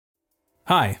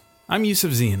Hi, I'm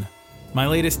Yusuf Zine. My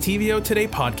latest TVO Today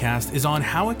podcast is on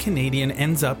how a Canadian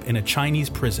ends up in a Chinese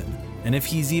prison, and if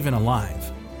he's even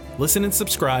alive. Listen and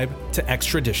subscribe to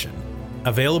Extradition.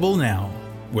 Available now,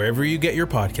 wherever you get your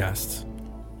podcasts.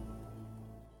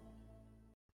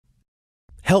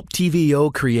 Help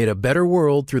TVO create a better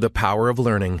world through the power of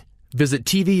learning. Visit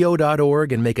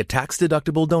tvo.org and make a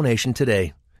tax-deductible donation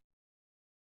today.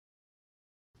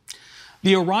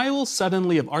 The arrival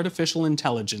suddenly of artificial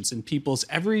intelligence in people's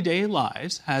everyday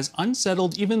lives has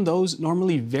unsettled even those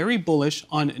normally very bullish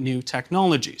on new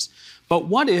technologies. But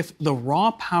what if the raw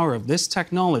power of this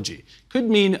technology could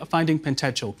mean finding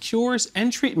potential cures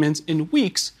and treatments in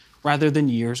weeks rather than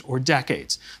years or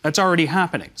decades? That's already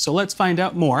happening. So let's find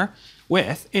out more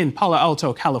with, in Palo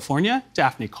Alto, California,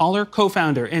 Daphne Koller,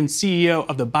 co-founder and CEO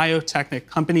of the biotech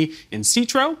company In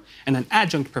Citro, and an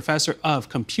adjunct professor of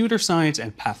computer science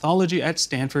and pathology at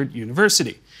Stanford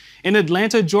University. In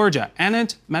Atlanta, Georgia,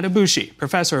 Anant Matabushi,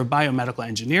 professor of biomedical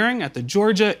engineering at the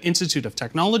Georgia Institute of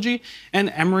Technology and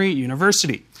Emory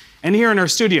University. And here in our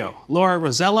studio, Laura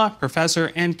Rosella,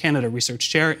 professor and Canada Research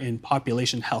Chair in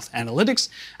Population Health Analytics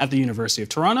at the University of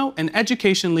Toronto, and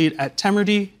education lead at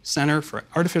Temerty Center for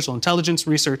Artificial Intelligence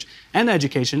Research and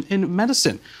Education in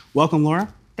Medicine. Welcome,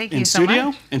 Laura. Thank you so much.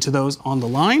 In studio, and to those on the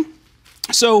line.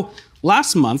 So,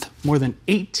 last month, more than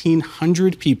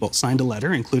 1,800 people signed a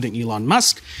letter, including Elon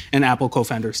Musk and Apple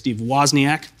co-founder Steve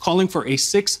Wozniak, calling for a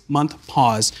 6-month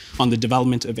pause on the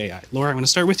development of AI. Laura, I'm going to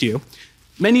start with you.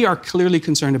 Many are clearly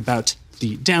concerned about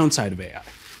the downside of AI,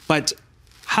 but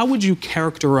how would you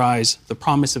characterize the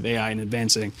promise of AI in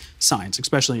advancing science,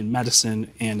 especially in medicine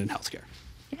and in healthcare?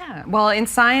 Yeah, well, in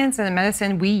science and in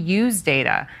medicine, we use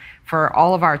data for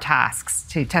all of our tasks,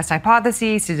 to test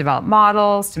hypotheses, to develop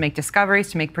models, to make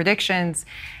discoveries, to make predictions.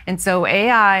 And so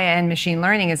AI and machine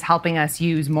learning is helping us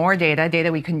use more data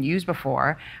we couldn't use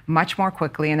before, much more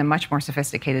quickly in a much more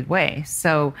sophisticated way.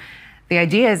 So the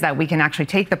idea is that we can actually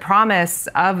take the promise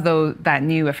of that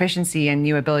new efficiency and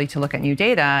new ability to look at new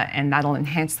data, and that'll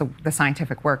enhance the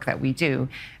scientific work that we do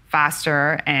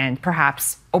faster and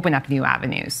perhaps open up new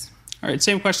avenues. All right,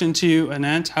 same question to you,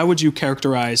 Anant. How would you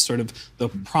characterize sort of the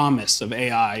promise of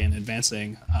AI in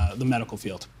advancing the medical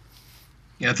field?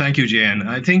 Yeah, thank you, Jan.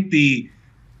 I think the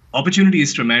opportunity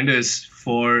is tremendous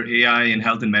for AI in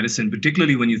health and medicine,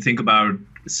 particularly when you think about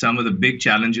some of the big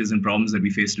challenges and problems that we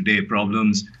face today,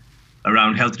 problems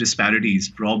around health disparities,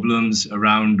 problems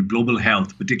around global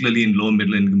health, particularly in low and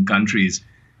middle income countries,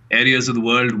 areas of the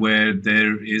world where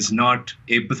there is not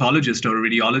a pathologist or a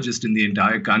radiologist in the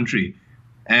entire country.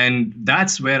 And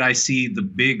that's where I see the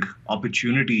big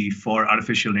opportunity for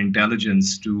artificial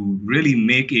intelligence to really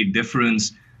make a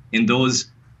difference in those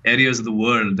areas of the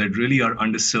world that really are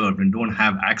underserved and don't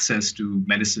have access to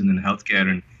medicine and healthcare,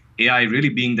 and AI really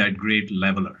being that great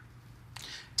leveler.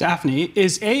 Daphne,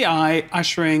 is AI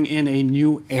ushering in a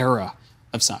new era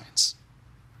of science?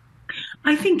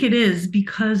 I think it is,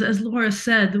 because as Laura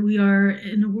said, we are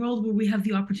in a world where we have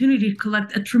the opportunity to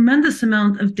collect a tremendous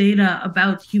amount of data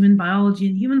about human biology,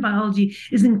 and human biology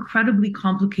is incredibly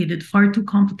complicated, far too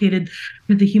complicated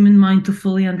for the human mind to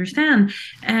fully understand.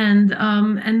 And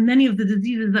many of the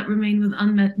diseases that remain with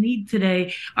unmet need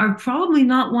today are probably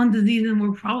not one disease, and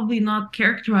we're probably not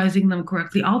characterizing them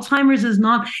correctly. Alzheimer's is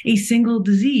not a single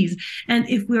disease. And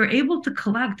if we're able to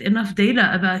collect enough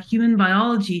data about human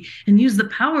biology and use the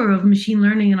power of machine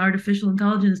learning and artificial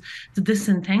intelligence to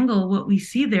disentangle what we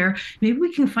see there, maybe we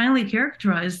can finally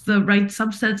characterize the right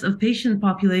subsets of patient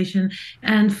population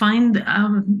and find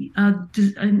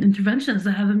interventions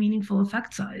that have a meaningful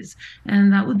effect size.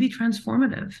 And that would be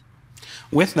transformative.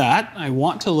 With that, I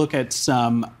want to look at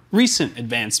some recent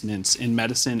advancements in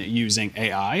medicine using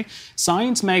AI.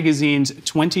 Science Magazine's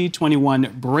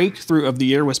 2021 Breakthrough of the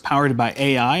Year was powered by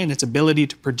AI and its ability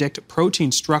to predict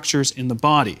protein structures in the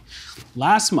body.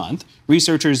 Last month,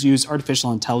 researchers used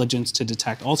artificial intelligence to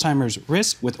detect Alzheimer's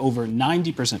risk with over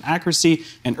 90% accuracy,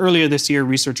 and earlier this year,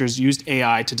 researchers used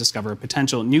AI to discover a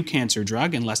potential new cancer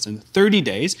drug in less than 30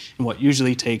 days in what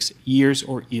usually takes years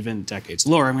or even decades.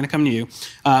 Laura, I'm going to come to you.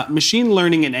 Machine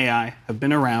learning and AI have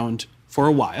been around for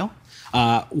a while.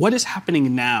 What is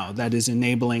happening now that is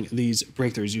enabling these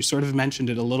breakthroughs? You sort of mentioned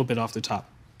it a little bit off the top.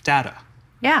 Data.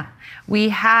 Yeah, we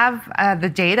have the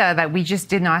data that we just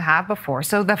did not have before.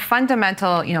 So the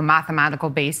fundamental,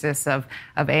 mathematical basis of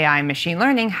AI and machine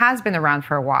learning has been around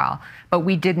for a while, but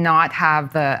we did not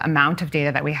have the amount of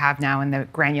data that we have now and the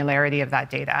granularity of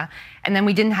that data. And then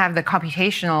we didn't have the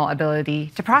computational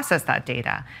ability to process that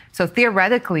data. So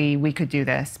theoretically, we could do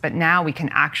this, but now we can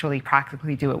actually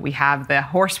practically do it. We have the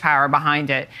horsepower behind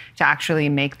it to actually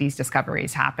make these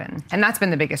discoveries happen. And that's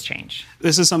been the biggest change.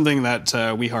 This is something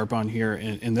that we harp on here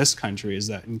in this country, is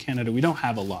that in Canada, we don't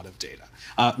have a lot of data.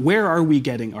 Where are we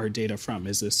getting our data from?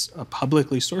 Is this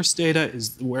publicly sourced data?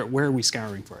 Where are we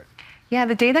scouring for it? Yeah,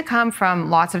 the data come from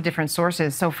lots of different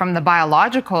sources. So from the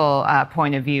biological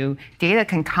point of view, data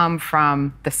can come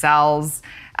from the cells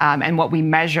and what we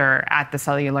measure at the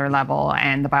cellular level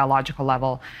and the biological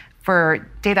level. For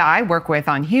data I work with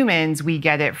on humans, we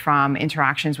get it from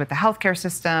interactions with the healthcare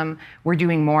system. We're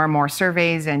doing more and more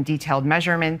surveys and detailed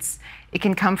measurements. It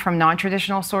can come from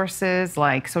non-traditional sources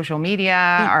like social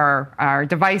media or our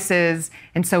devices.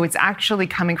 And so it's actually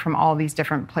coming from all these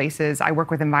different places. I work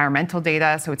with environmental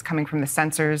data, so it's coming from the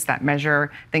sensors that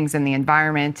measure things in the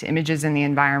environment, images in the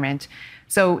environment.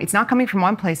 So it's not coming from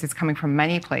one place, it's coming from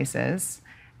many places.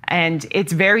 And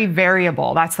it's very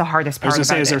variable. That's the hardest part. I was going to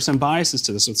say, about is there it. some biases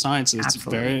to this with science? It's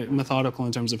Absolutely. very methodical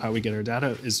in terms of how we get our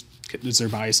data. Is there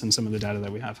bias in some of the data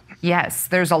that we have? Yes,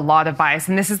 there's a lot of bias.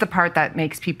 And this is the part that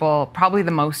makes people probably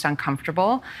the most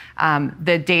uncomfortable.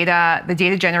 The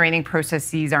data generating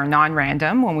processes are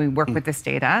non-random when we work with this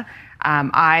data.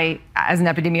 I, as an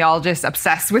epidemiologist,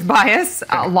 obsessed with bias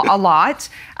a lot.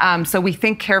 So we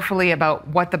think carefully about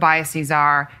what the biases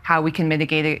are, how we can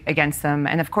mitigate it against them.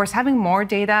 And of course, having more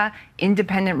data,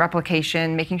 independent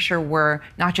replication, making sure we're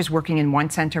not just working in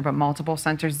one center, but multiple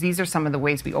centers. These are some of the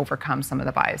ways we overcome some of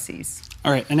the biases.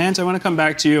 All right, Anant, I want to come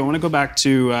back to you. I want to go back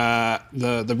to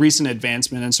the recent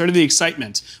advancement and sort of the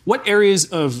excitement. What areas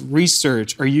of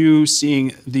research are you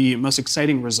seeing the most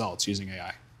exciting results using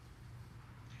AI?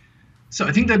 So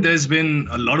I think that there's been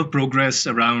a lot of progress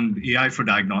around AI for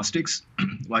diagnostics.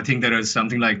 I think there are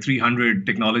something like 300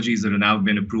 technologies that have now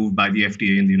been approved by the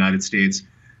FDA in the United States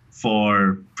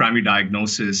for primary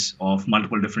diagnosis of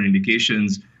multiple different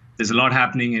indications. There's a lot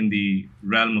happening in the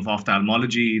realm of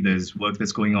ophthalmology. There's work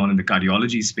that's going on in the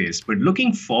cardiology space. But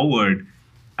looking forward,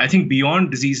 I think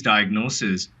beyond disease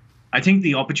diagnosis, I think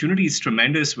the opportunity is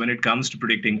tremendous when it comes to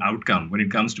predicting outcome, when it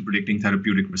comes to predicting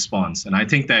therapeutic response. And I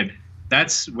think that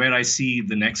that's where I see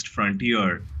the next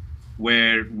frontier,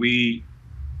 where we,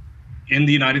 in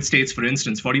the United States, for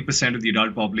instance, 40% of the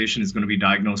adult population is going to be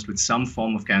diagnosed with some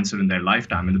form of cancer in their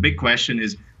lifetime. And the big question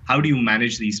is, how do you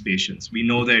manage these patients? We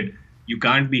know that you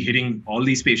can't be hitting all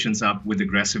these patients up with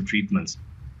aggressive treatments.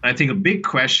 And I think a big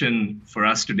question for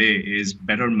us today is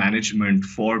better management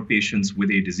for patients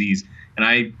with a disease. And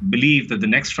I believe that the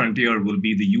next frontier will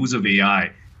be the use of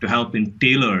AI to help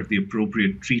tailor the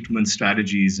appropriate treatment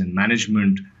strategies and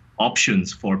management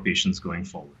options for patients going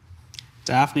forward.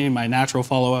 Daphne, my natural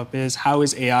follow-up is, how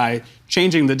is AI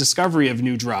changing the discovery of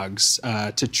new drugs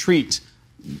to treat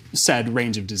said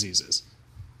range of diseases?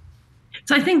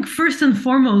 So I think first and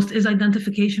foremost is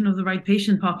identification of the right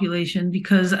patient population,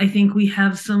 because I think we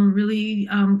have some really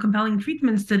compelling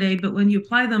treatments today, but when you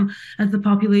apply them at the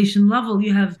population level,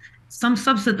 you have some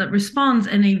subset that responds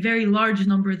and a very large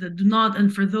number that do not.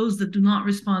 And for those that do not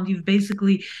respond, you've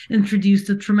basically introduced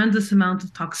a tremendous amount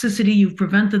of toxicity. You've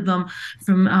prevented them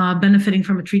from benefiting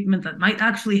from a treatment that might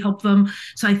actually help them.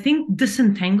 So I think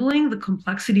disentangling the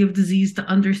complexity of disease to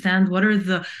understand what are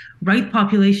the right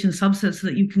population subsets so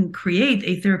that you can create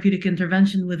a therapeutic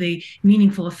intervention with a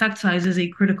meaningful effect size is a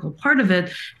critical part of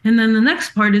it. And then the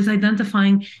next part is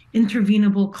identifying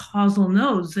intervenable causal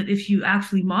nodes, that if you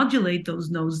actually modulate those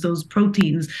nodes, those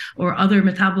proteins or other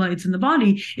metabolites in the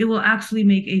body, it will actually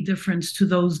make a difference to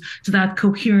that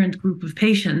coherent group of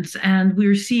patients. And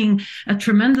we're seeing a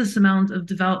tremendous amount of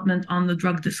development on the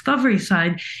drug discovery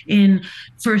side in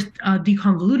first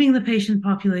deconvoluting the patient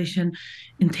population,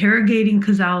 interrogating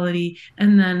causality,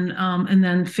 and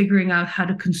then figuring out how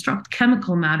to construct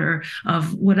chemical matter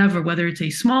of whether it's a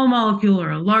small molecule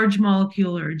or a large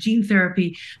molecule or a gene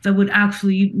therapy that would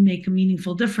actually make a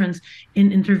meaningful difference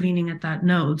in intervening at that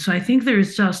node. So I think there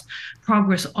is just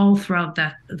progress all throughout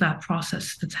that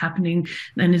process that's happening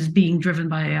and is being driven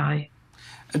by AI.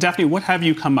 Daphne, what have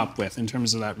you come up with in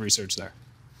terms of that research there?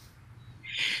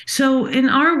 So in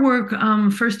our work,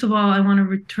 first of all, I want to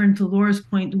return to Laura's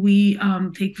point. We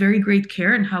take very great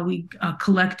care in how we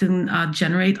collect and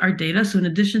generate our data. So in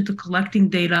addition to collecting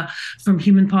data from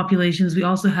human populations, we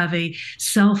also have a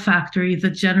cell factory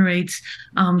that generates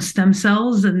stem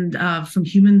cells and from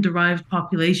human-derived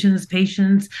populations,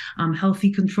 patients,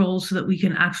 healthy controls, so that we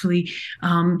can actually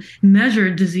measure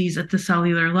disease at the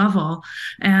cellular level.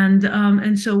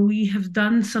 And so we have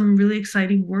done some really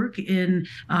exciting work in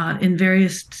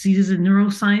various diseases in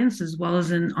neuroscience as well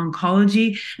as in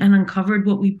oncology, and uncovered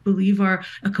what we believe are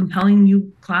a compelling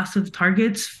new class of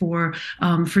targets for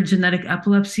genetic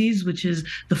epilepsies, which is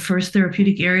the first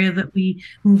therapeutic area that we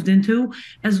moved into,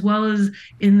 as well as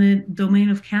in the domain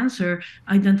of cancer,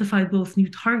 identified both new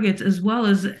targets as well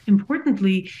as,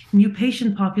 importantly, new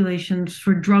patient populations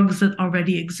for drugs that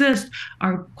already exist,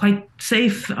 are quite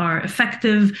safe, are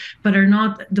effective, but are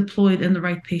not deployed in the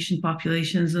right patient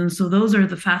populations. And so those are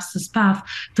the fastest path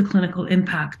to clinical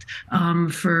impact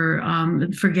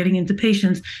for getting into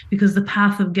patients, because the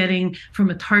path of getting from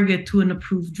a target to an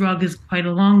approved drug is quite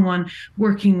a long one.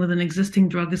 Working with an existing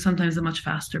drug is sometimes a much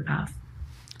faster path.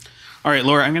 All right,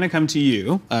 Laura, I'm going to come to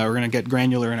you. We're going to get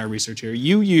granular in our research here.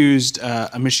 You used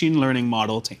a machine learning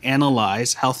model to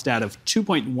analyze health data of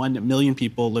 2.1 million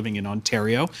people living in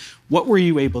Ontario. What were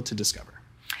you able to discover?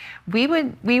 We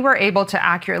were able to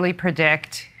accurately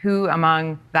predict who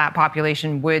among that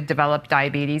population would develop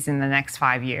diabetes in the next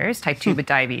 5 years, type 2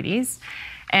 diabetes.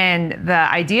 And the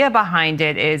idea behind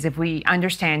it is, if we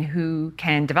understand who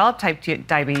can develop type 2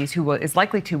 diabetes, who is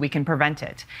likely to, we can prevent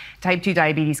it. Type 2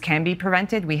 diabetes can be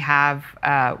prevented. We have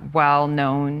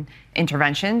well-known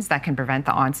interventions that can prevent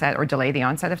the onset or delay the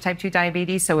onset of type 2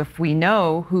 diabetes. So if we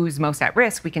know who's most at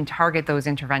risk, we can target those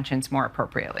interventions more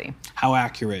appropriately. How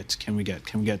accurate can we get?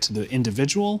 Can we get to the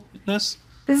individualness?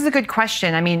 This is a good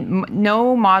question. I mean,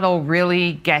 no model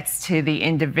really gets to the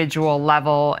individual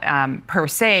level per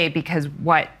se, because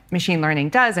what machine learning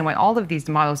does and what all of these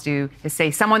models do is say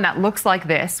someone that looks like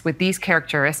this with these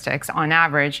characteristics, on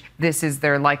average, this is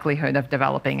their likelihood of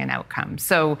developing an outcome.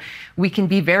 So we can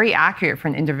be very accurate for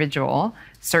an individual,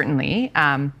 certainly,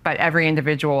 but every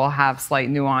individual will have slight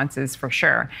nuances for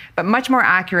sure. But much more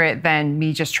accurate than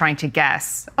me just trying to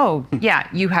guess, oh, yeah,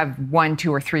 you have 1,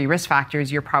 2, or 3 risk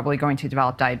factors, you're probably going to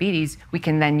develop diabetes. We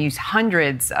can then use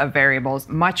hundreds of variables,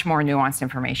 much more nuanced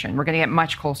information. We're going to get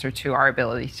much closer to our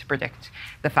ability to predict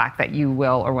the fact that you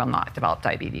will or will not develop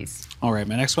diabetes. All right,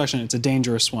 my next question, it's a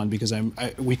dangerous one because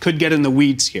we could get in the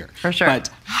weeds here. For sure. But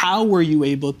how were you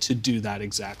able to do that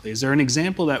exactly? Is there an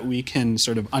example that we can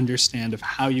sort of understand of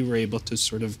how you were able to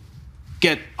sort of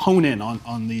hone in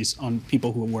on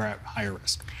people who were at higher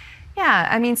risk? Yeah,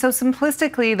 I mean, so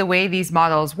simplistically, the way these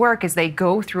models work is they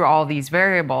go through all these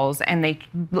variables and they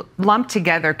lump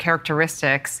together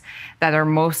characteristics that are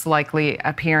most likely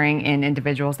appearing in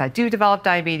individuals that do develop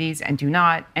diabetes and do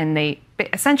not, and they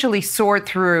essentially sort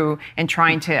through and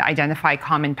trying to identify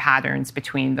common patterns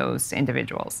between those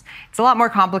individuals. It's a lot more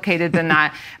complicated than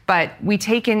that, but we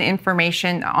take in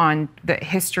information on the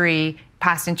history,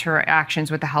 past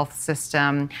interactions with the health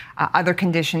system, other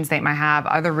conditions they might have,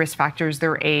 other risk factors,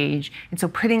 their age. And so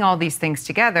putting all these things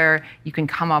together, you can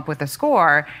come up with a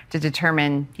score to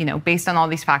determine, based on all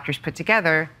these factors put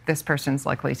together, this person's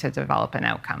likely to develop an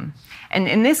outcome. And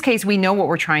in this case, we know what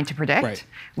we're trying to predict, right,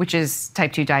 which is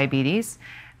type 2 diabetes.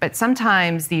 But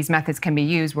sometimes these methods can be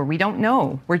used where we don't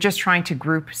know. We're just trying to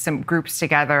group some groups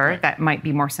together, right, that might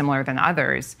be more similar than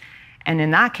others. And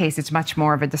in that case, it's much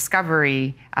more of a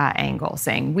discovery angle,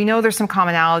 saying, we know there's some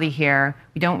commonality here.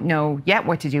 We don't know yet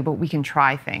what to do, but we can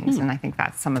try things. And I think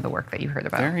that's some of the work that you heard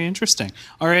about. Very interesting.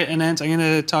 All right, Anant, I'm going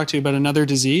to talk to you about another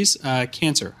disease,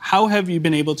 cancer. How have you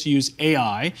been able to use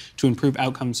AI to improve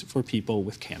outcomes for people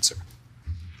with cancer?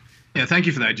 Yeah, thank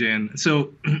you for that, Jan.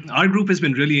 So our group has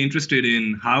been really interested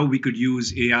in how we could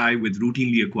use AI with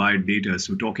routinely acquired data.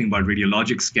 So talking about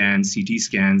radiologic scans, CT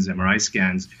scans, MRI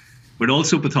scans, but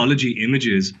also pathology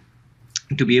images,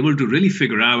 to be able to really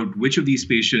figure out which of these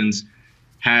patients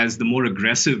has the more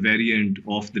aggressive variant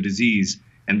of the disease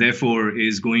and therefore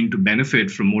is going to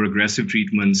benefit from more aggressive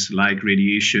treatments like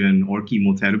radiation or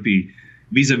chemotherapy,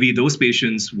 vis-a-vis those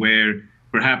patients where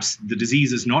perhaps the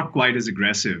disease is not quite as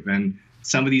aggressive. And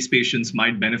some of these patients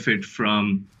might benefit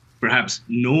from perhaps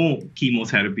no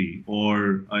chemotherapy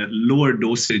or a lower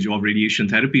dosage of radiation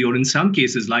therapy, or in some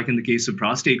cases, like in the case of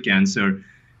prostate cancer,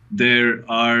 there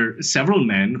are several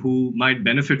men who might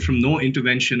benefit from no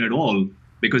intervention at all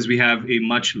because we have a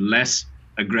much less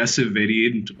aggressive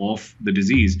variant of the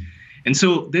disease. And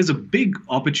so there's a big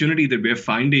opportunity that we're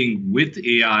finding with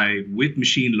AI, with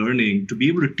machine learning, to be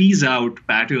able to tease out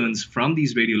patterns from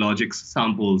these radiologic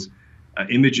samples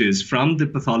images, from the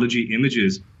pathology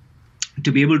images,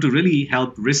 to be able to really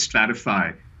help risk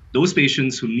stratify those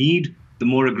patients who need the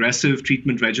more aggressive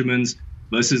treatment regimens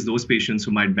versus those patients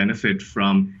who might benefit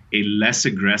from a less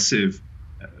aggressive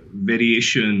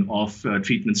variation of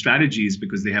treatment strategies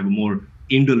because they have a more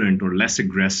indolent or less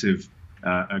aggressive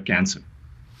cancer.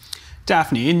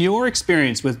 Daphne, in your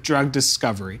experience with drug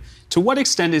discovery, to what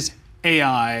extent is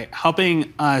AI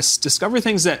helping us discover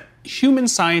things that human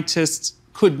scientists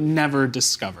could never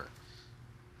discover?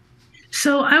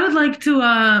 So I would like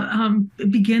to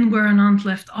begin where Anant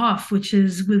left off, which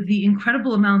is with the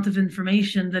incredible amount of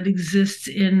information that exists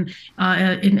in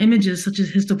images such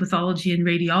as histopathology and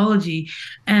radiology.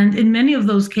 And in many of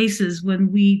those cases,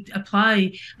 when we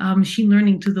apply machine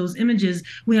learning to those images,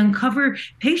 we uncover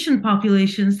patient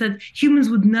populations that humans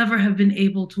would never have been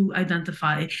able to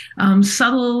identify.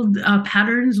 Subtle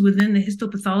patterns within the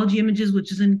histopathology images,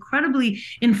 which is an incredibly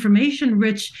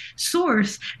information-rich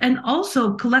source, and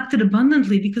also collected abundantly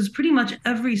because pretty much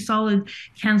every solid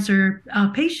cancer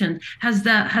patient has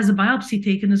a biopsy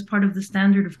taken as part of the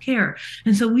standard of care.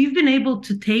 And so we've been able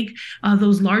to take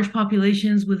those large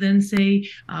populations within, say,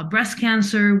 breast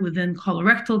cancer, within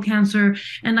colorectal cancer,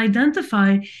 and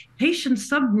identify patient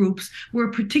subgroups where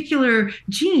a particular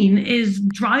gene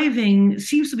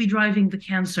seems to be driving the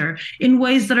cancer in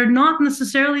ways that are not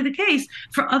necessarily the case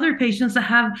for other patients that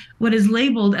have what is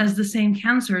labeled as the same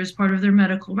cancer as part of their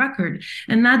medical record.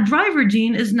 And that driver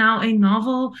gene is now a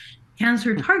novel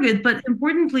cancer target, but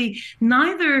importantly,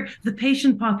 neither the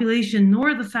patient population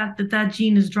nor the fact that that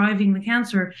gene is driving the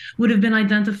cancer would have been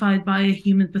identified by a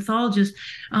human pathologist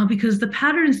because the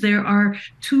patterns there are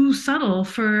too subtle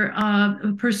for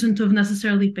a person to have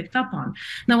necessarily picked up on.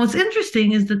 Now, what's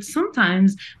interesting is that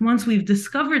sometimes once we've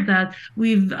discovered that,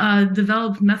 we've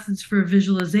developed methods for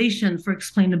visualization, for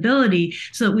explainability,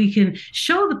 so that we can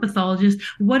show the pathologist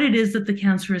what it is that the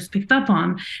cancer has picked up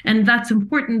on. And that's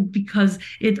important because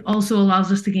it also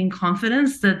allows us to gain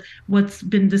confidence that what's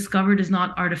been discovered is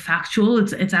not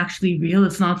artifactual. It's actually real.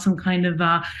 It's not some kind of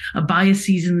a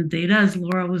biases in the data, as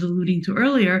Laura was alluding to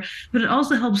earlier. But it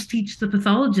also helps teach the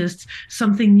pathologists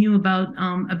something new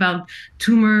about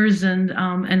tumors and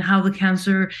how the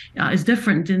cancer is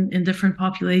different in different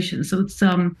populations. So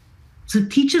it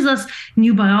teaches us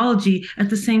new biology at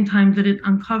the same time that it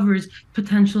uncovers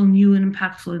potential new and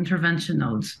impactful intervention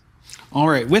nodes. All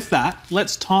right, with that,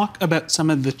 let's talk about some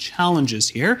of the challenges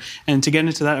here. And to get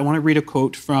into that, I want to read a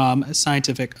quote from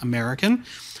Scientific American.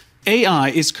 AI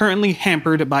is currently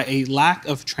hampered by a lack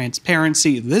of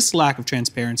transparency. This lack of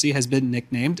transparency has been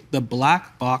nicknamed the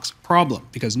black box problem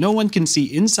because no one can see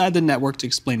inside the network to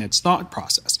explain its thought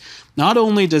process. Not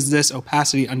only does this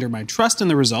opacity undermine trust in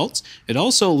the results, it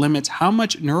also limits how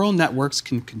much neural networks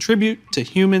can contribute to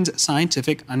humans'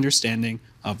 scientific understanding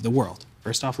of the world.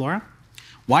 First off, Laura,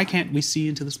 why can't we see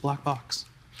into this black box?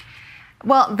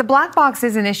 Well, the black box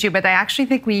is an issue, but I actually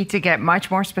think we need to get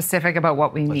much more specific about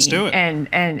what we need. Let's do it.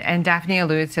 And Daphne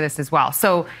alluded to this as well.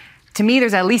 So to me,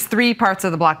 there's at least three parts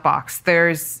of the black box.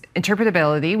 There's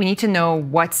interpretability. We need to know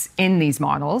what's in these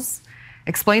models.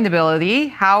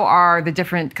 Explainability. How are the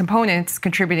different components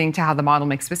contributing to how the model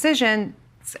makes decisions?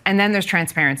 And then there's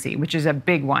transparency, which is a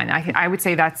big one. I would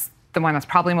say that's the one that's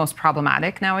probably most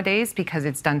problematic nowadays because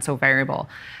it's done so variable.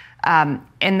 And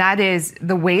that is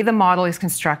the way the model is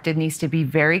constructed needs to be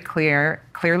very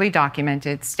clearly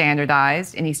documented,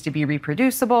 standardized. It needs to be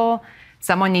reproducible.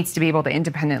 Someone needs to be able to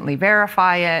independently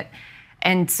verify it.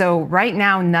 And so right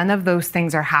now, none of those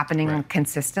things are happening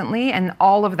consistently, and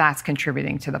all of that's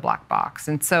contributing to the black box.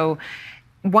 And so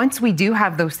once we do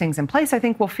have those things in place, I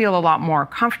think we'll feel a lot more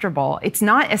comfortable. It's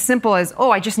not as simple as,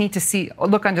 I just need to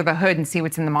look under the hood and see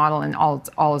what's in the model and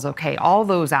all is okay. All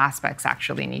those aspects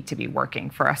actually need to be working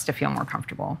for us to feel more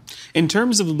comfortable. In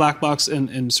terms of the black box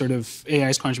and sort of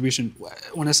AI's contribution,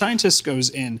 when a scientist goes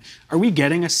in, are we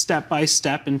getting a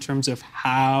step-by-step in terms of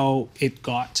how it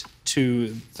got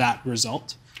to that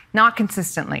result? Not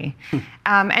consistently.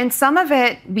 And some of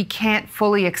it we can't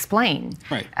fully explain.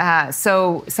 Right.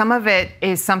 So some of it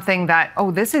is something that,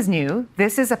 this is new.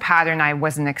 This is a pattern I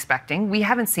wasn't expecting. We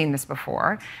haven't seen this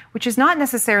before, which is not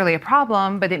necessarily a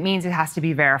problem, but it means it has to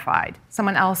be verified.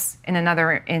 Someone else in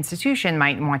another institution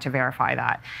might want to verify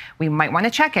that. We might want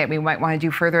to check it. We might want to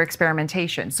do further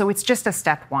experimentation. So it's just a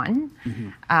step one.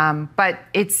 Mm-hmm. But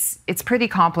it's pretty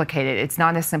complicated. It's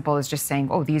not as simple as just saying,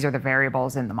 these are the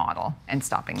variables in the model and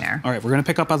stopping there. All right, we're going to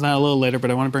pick up on that a little later, but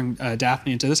I want to bring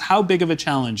Daphne into this. How big of a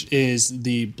challenge is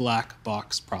the black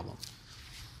box problem?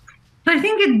 I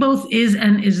think it both is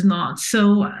and is not.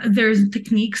 So there's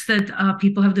techniques that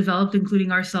people have developed,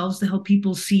 including ourselves, to help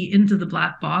people see into the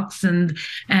black box and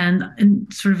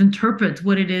sort of interpret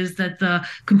what it is that the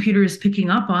computer is picking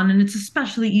up on. And it's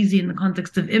especially easy in the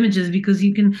context of images because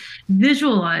you can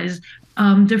visualize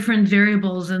different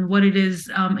variables and what it is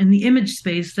in the image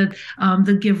space that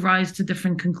give rise to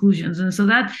different conclusions. And so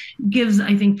that gives,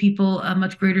 I think, people a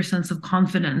much greater sense of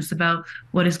confidence about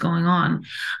what is going on.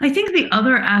 I think the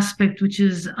other aspect, which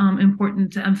is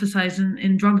important to emphasize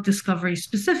in drug discovery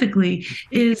specifically,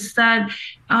 is that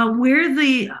where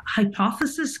the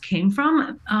hypothesis came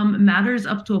from matters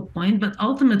up to a point, but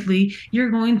ultimately you're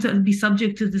going to be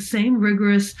subject to the same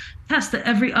rigorous test that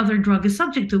every other drug is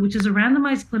subject to, which is a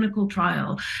randomized clinical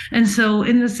trial. And so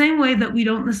in the same way that we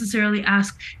don't necessarily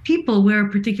ask people where a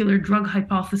particular drug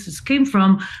hypothesis came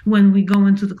from when we go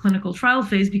into the clinical trial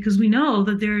phase, because we know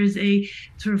that there is a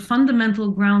sort of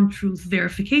fundamental ground truth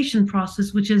verification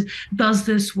process, which is, does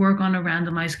this work on a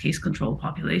randomized case control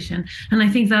population? And I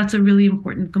think that's a really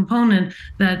important component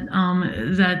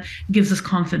that gives us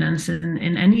confidence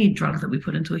in any drug that we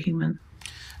put into a human.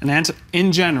 And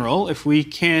in general, if we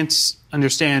can't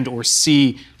understand or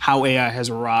see how AI has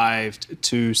arrived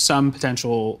to some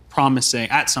potential promising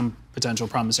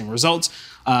results,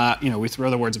 with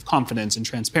other words of confidence and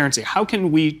transparency, how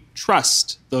can we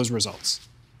trust those results?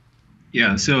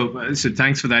 Yeah, so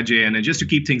thanks for that, Jay. And just to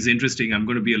keep things interesting, I'm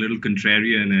going to be a little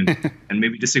contrarian and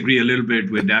maybe disagree a little bit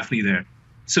with Daphne there.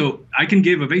 So I can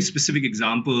give a very specific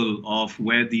example of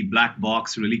where the black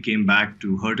box really came back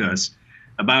to hurt us.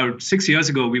 About 6 years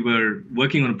ago, we were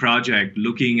working on a project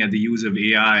looking at the use of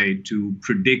AI to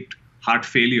predict heart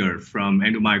failure from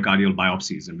endomyocardial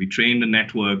biopsies. And we trained a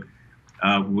network.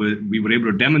 We were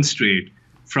able to demonstrate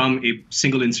from a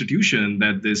single institution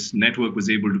that this network was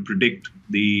able to predict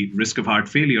the risk of heart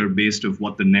failure based on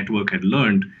what the network had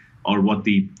learned or what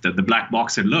the black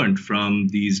box had learned from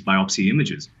these biopsy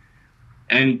images.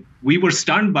 And we were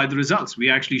stunned by the results. We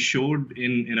actually showed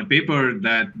in a paper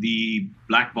that the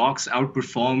black box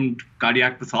outperformed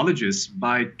cardiac pathologists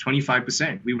by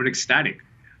 25%. We were ecstatic.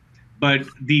 But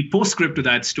the postscript to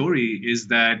that story is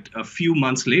that a few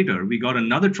months later, we got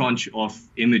another tranche of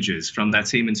images from that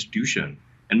same institution.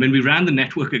 And when we ran the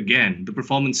network again, the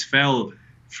performance fell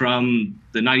from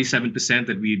the 97%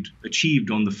 that we'd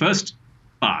achieved on the first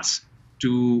pass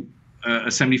to a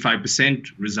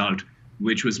 75% result,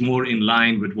 which was more in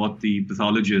line with what the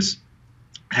pathologists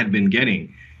had been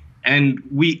getting. And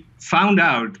we found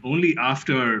out only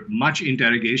after much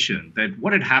interrogation that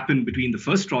what had happened between the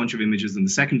first tranche of images and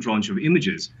the second tranche of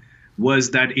images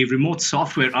was that a remote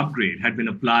software upgrade had been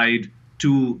applied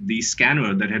to the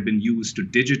scanner that had been used to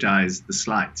digitize the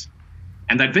slides.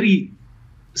 And that very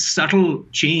subtle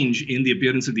change in the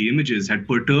appearance of the images had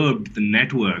perturbed the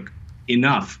network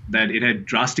enough that it had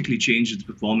drastically changed its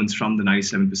performance from the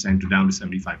 97% to down to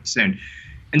 75%.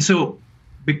 And so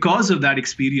because of that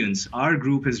experience, our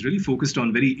group has really focused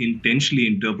on very intentionally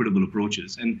interpretable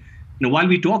approaches. And while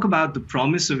we talk about the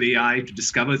promise of AI to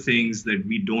discover things that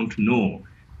we don't know,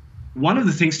 one of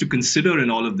the things to consider in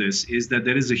all of this is that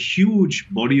there is a huge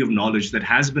body of knowledge that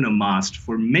has been amassed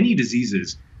for many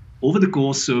diseases over the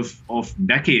course of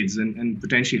decades and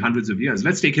potentially hundreds of years.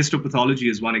 Let's take histopathology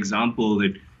as one example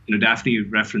that Daphne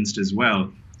referenced as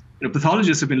well.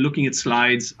 Pathologists have been looking at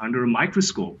slides under a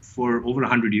microscope for over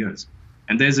 100 years.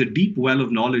 And there's a deep well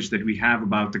of knowledge that we have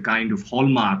about the kind of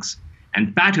hallmarks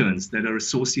and patterns that are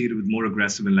associated with more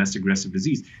aggressive and less aggressive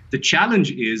disease. The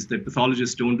challenge is that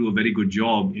pathologists don't do a very good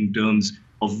job in terms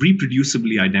of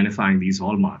reproducibly identifying these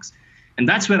hallmarks. And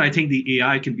that's where I think the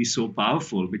AI can be so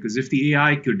powerful, because if the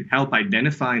AI could help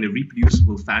identify in a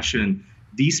reproducible fashion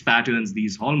these patterns,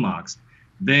 these hallmarks,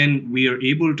 then we are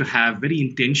able to have very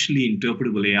intentionally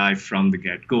interpretable AI from the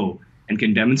get-go and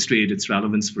can demonstrate its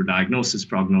relevance for diagnosis,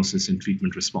 prognosis, and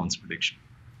treatment response prediction.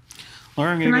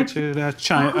 Laura, I'm going to get to that.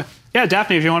 China. Yeah,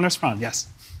 Daphne, if you want to respond, yes.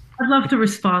 I'd love to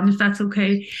respond if that's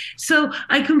okay. So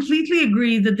I completely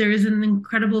agree that there is an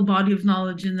incredible body of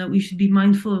knowledge and that we should be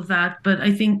mindful of that. But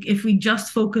I think if we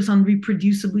just focus on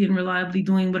reproducibly and reliably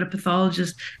doing what a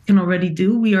pathologist can already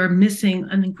do, we are missing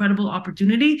an incredible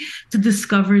opportunity to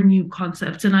discover new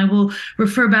concepts. And I will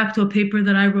refer back to a paper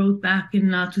that I wrote back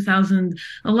in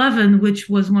 2011, which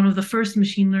was one of the first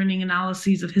machine learning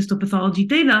analyses of histopathology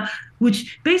data,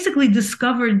 which basically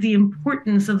discovered the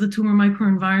importance of the tumor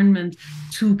microenvironment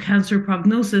to cancer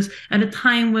prognosis at a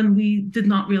time when we did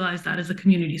not realize that as a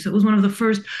community. So it was one of the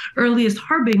first earliest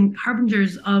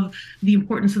harbingers of the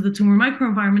importance of the tumor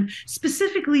microenvironment,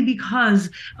 specifically because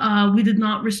we did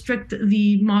not restrict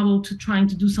the model to trying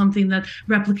to do something that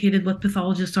replicated what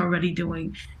pathologists are already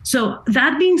doing. So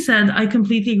that being said, I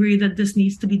completely agree that this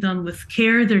needs to be done with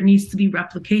care. There needs to be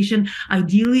replication,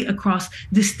 ideally across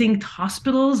distinct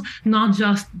hospitals, not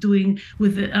just doing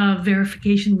with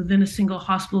verification within a single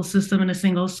hospital system and a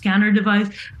single scanner device,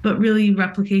 but really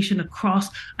replication across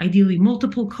ideally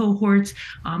multiple cohorts.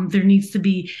 There needs to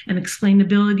be an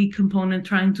explainability component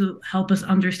trying to help us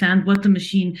understand what the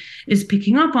machine is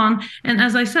picking up on. And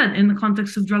as I said, in the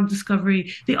context of drug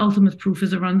discovery, the ultimate proof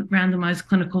is a randomized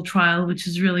clinical trial, which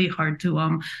is really hard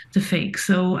to fake.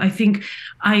 So I think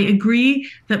I agree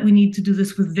that we need to do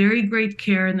this with very great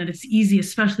care, and that it's easy,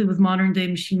 especially with modern day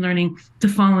machine learning, to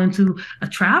fall into a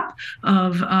trap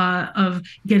of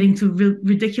getting to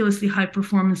ridiculously high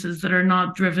performances that are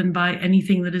not driven by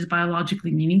anything that is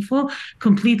biologically meaningful.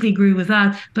 Completely agree with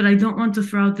that, but I don't want to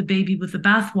throw out the baby with the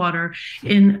bathwater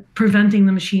in preventing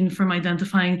the machine from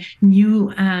identifying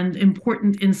new and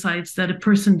important insights that a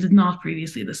person did not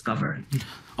previously discover.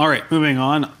 All right, moving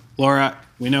on. Laura,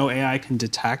 we know AI can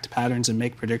detect patterns and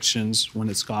make predictions when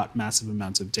it's got massive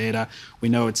amounts of data. We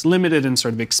know it's limited in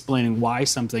sort of explaining why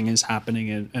something is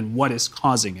happening and what is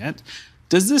causing it.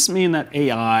 Does this mean that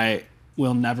AI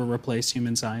will never replace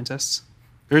human scientists?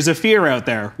 There's a fear out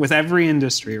there with every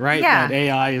industry, right? Yeah. That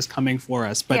AI is coming for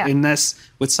us. But in this,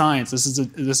 with science, this is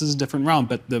a different realm.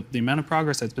 But the amount of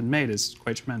progress that's been made is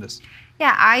quite tremendous.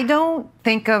 Yeah, I don't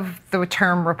think of the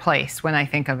term replace when I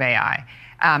think of AI.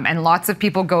 And lots of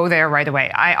people go there right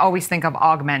away. I always think of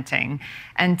augmenting.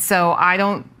 And so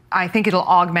I think it'll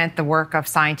augment the work of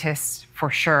scientists for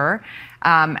sure.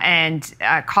 And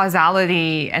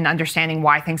causality and understanding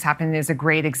why things happen is a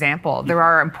great example. There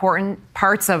are important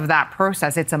parts of that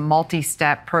process. It's a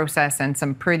multi-step process and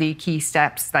some pretty key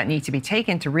steps that need to be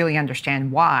taken to really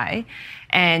understand why.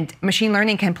 And machine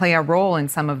learning can play a role in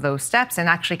some of those steps and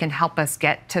actually can help us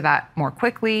get to that more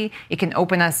quickly. It can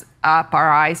open us up our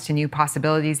eyes to new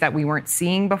possibilities that we weren't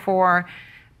seeing before,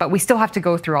 but we still have to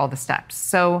go through all the steps.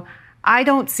 So I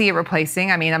don't see it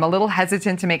replacing. I mean, I'm a little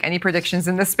hesitant to make any predictions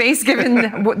in this space, given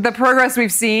the progress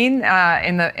we've seen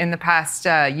in the past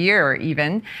year,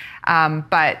 even.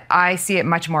 But I see it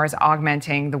much more as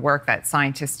augmenting the work that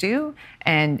scientists do,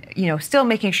 and still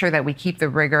making sure that we keep the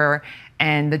rigor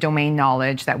and the domain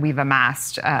knowledge that we've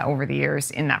amassed over the years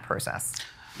in that process.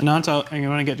 Anant, I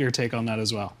want to get your take on that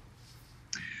as well.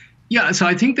 Yeah, so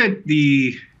I think that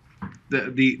these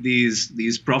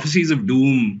prophecies of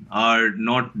doom are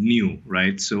not new,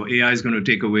 right? So AI is going to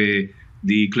take away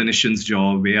the clinician's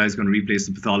job. AI is going to replace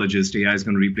the pathologist. AI is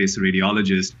going to replace the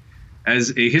radiologist.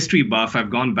 As a history buff, I've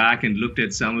gone back and looked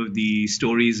at some of the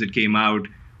stories that came out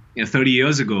 30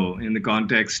 years ago in the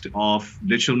context of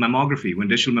digital mammography. When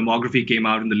digital mammography came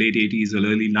out in the late 80s or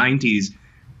early 90s,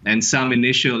 and some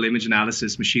initial image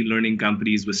analysis machine learning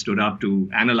companies were stood up to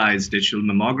analyze digital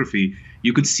mammography,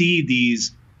 you could see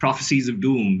these prophecies of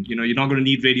doom. You're not going to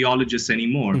need radiologists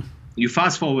anymore. You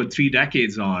fast forward 3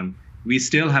 decades on, we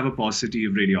still have a paucity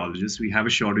of radiologists. We have a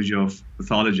shortage of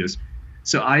pathologists.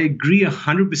 So I agree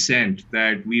 100%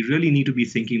 that we really need to be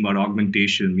thinking about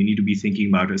augmentation. We need to be thinking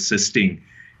about assisting.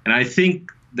 And I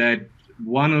think that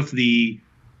one of the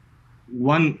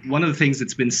things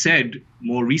that's been said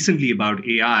more recently about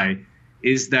AI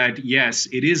is that, yes,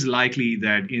 it is likely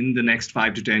that in the next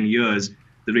 5 to 10 years,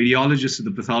 the radiologist or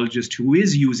the pathologist who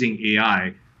is using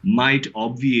AI might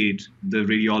obviate the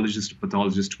radiologist or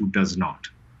pathologist who does not.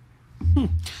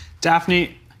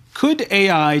 Daphne, could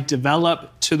AI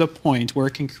develop to the point where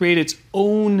it can create its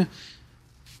own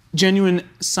genuine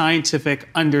scientific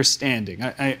understanding?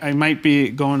 I might be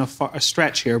going a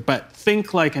stretch here, but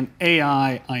think like an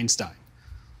AI Einstein.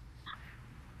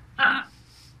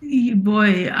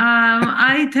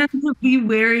 I tend to be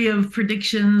wary of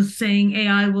predictions saying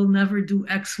AI will never do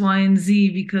X, Y, and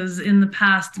Z, because in the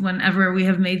past, whenever we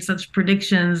have made such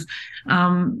predictions,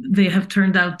 they have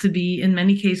turned out to be, in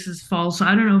many cases, false. So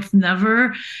I don't know if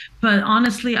never, but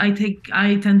honestly, I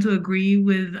tend to agree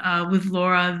with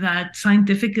Laura that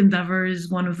scientific endeavor is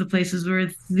one of the places where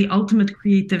it's the ultimate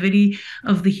creativity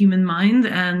of the human mind,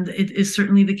 and it is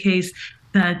certainly the case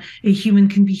that a human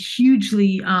can be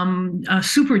hugely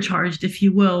supercharged, if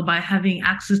you will, by having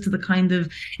access to the kind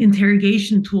of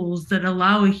interrogation tools that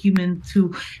allow a human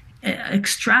to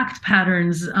extract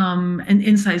patterns and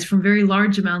insights from very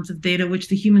large amounts of data, which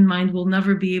the human mind will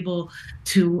never be able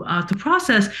to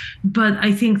process. But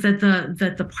I think that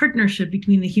the partnership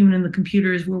between the human and the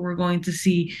computer is where we're going to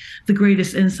see the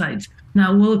greatest insights.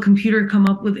 Now, will a computer come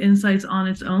up with insights on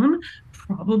its own?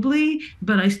 Probably,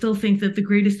 but I still think that the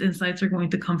greatest insights are going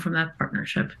to come from that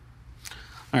partnership.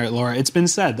 All right, Laura, it's been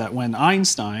said that when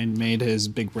Einstein made his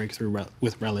big breakthrough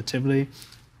with relativity,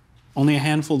 only a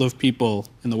handful of people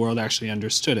in the world actually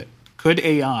understood it. Could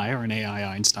AI, or an AI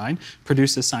Einstein,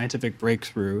 produce a scientific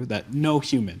breakthrough that no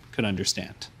human could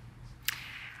understand?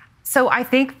 So I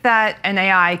think that an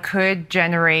AI could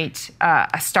generate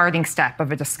a starting step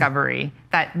of a discovery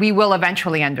that we will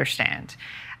eventually understand.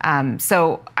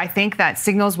 So I think that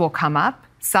signals will come up.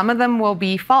 Some of them will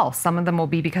be false. Some of them will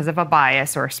be because of a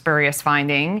bias or a spurious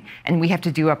finding, and we have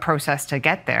to do a process to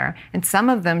get there. And some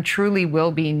of them truly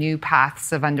will be new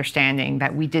paths of understanding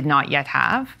that we did not yet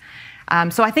have.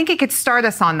 So I think it could start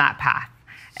us on that path.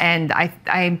 And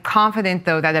I'm confident,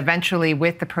 though, that eventually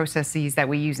with the processes that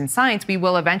we use in science, we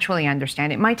will eventually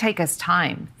understand. It might take us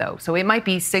time, though. So it might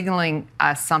be signaling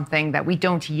us something that we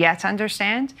don't yet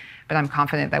understand, but I'm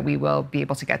confident that we will be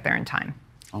able to get there in time.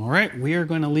 All right, we are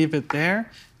going to leave it there.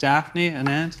 Daphne,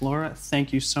 Anand, Laura,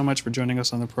 thank you so much for joining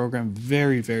us on the program.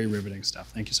 Very, very riveting stuff.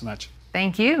 Thank you so much.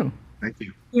 Thank you. Thank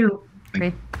you.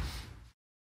 Great.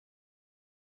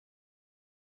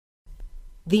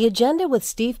 The Agenda with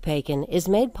Steve Paikin is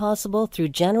made possible through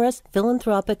generous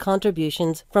philanthropic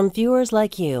contributions from viewers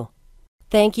like you.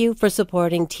 Thank you for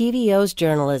supporting TVO's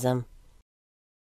journalism.